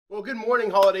Well, good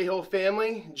morning, Holiday Hill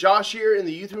family. Josh here in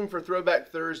the youth room for Throwback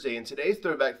Thursday. And today's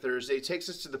Throwback Thursday takes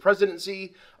us to the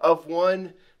presidency of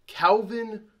one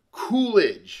Calvin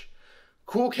Coolidge.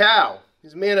 Cool cow.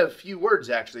 He's a man of few words,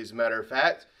 actually, as a matter of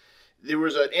fact. There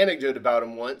was an anecdote about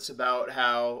him once about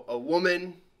how a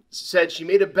woman said she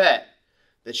made a bet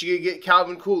that she could get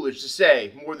Calvin Coolidge to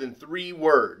say more than 3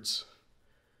 words.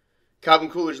 Calvin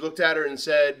Coolidge looked at her and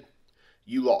said,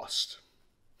 "You lost."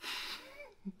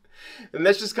 And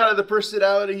that's just kind of the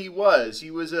personality he was.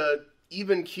 He was a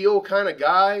even keel kind of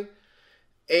guy.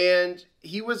 And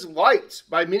he was liked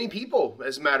by many people,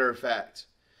 as a matter of fact.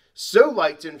 So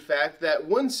liked, in fact, that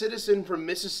one citizen from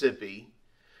Mississippi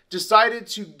decided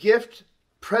to gift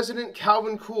President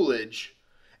Calvin Coolidge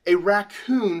a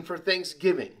raccoon for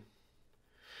Thanksgiving.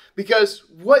 Because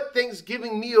what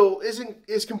Thanksgiving meal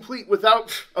is complete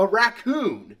without a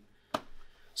raccoon?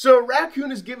 So a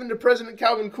raccoon is given to President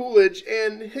Calvin Coolidge,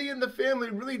 and he and the family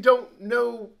really don't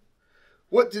know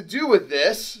what to do with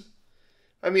this.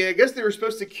 I mean, I guess they were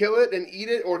supposed to kill it and eat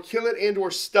it, or kill it and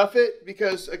or stuff it,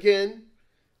 because, again,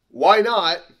 why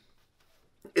not?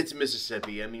 It's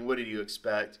Mississippi. I mean, what did you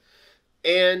expect?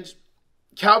 And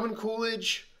Calvin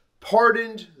Coolidge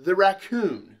pardoned the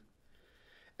raccoon.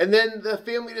 And then the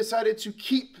family decided to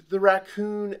keep the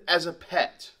raccoon as a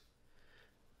pet.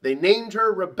 They named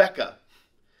her Rebecca.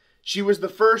 She was the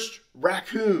first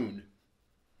raccoon.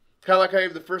 Kind of like I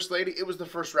have the first lady, it was the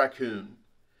first raccoon.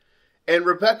 And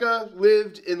Rebecca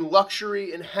lived in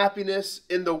luxury and happiness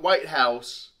in the White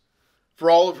House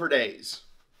for all of her days.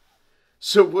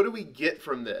 So what do we get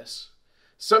from this?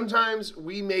 Sometimes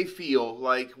we may feel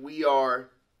like we are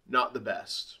not the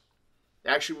best.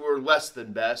 Actually, we're less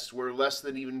than best. We're less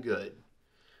than even good.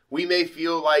 We may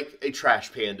feel like a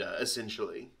trash panda,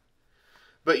 essentially.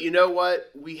 But you know what?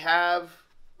 We have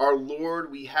our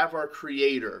Lord, we have our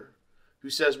Creator,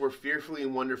 who says we're fearfully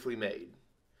and wonderfully made,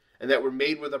 and that we're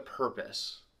made with a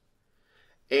purpose.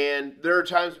 And there are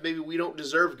times maybe we don't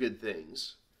deserve good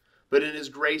things, but in His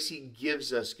grace, He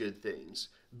gives us good things.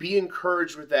 Be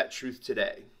encouraged with that truth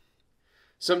today.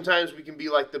 Sometimes we can be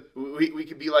like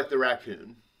the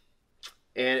raccoon,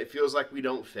 and it feels like we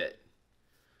don't fit.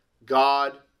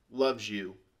 God loves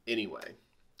you anyway.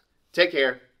 Take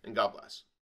care, and God bless.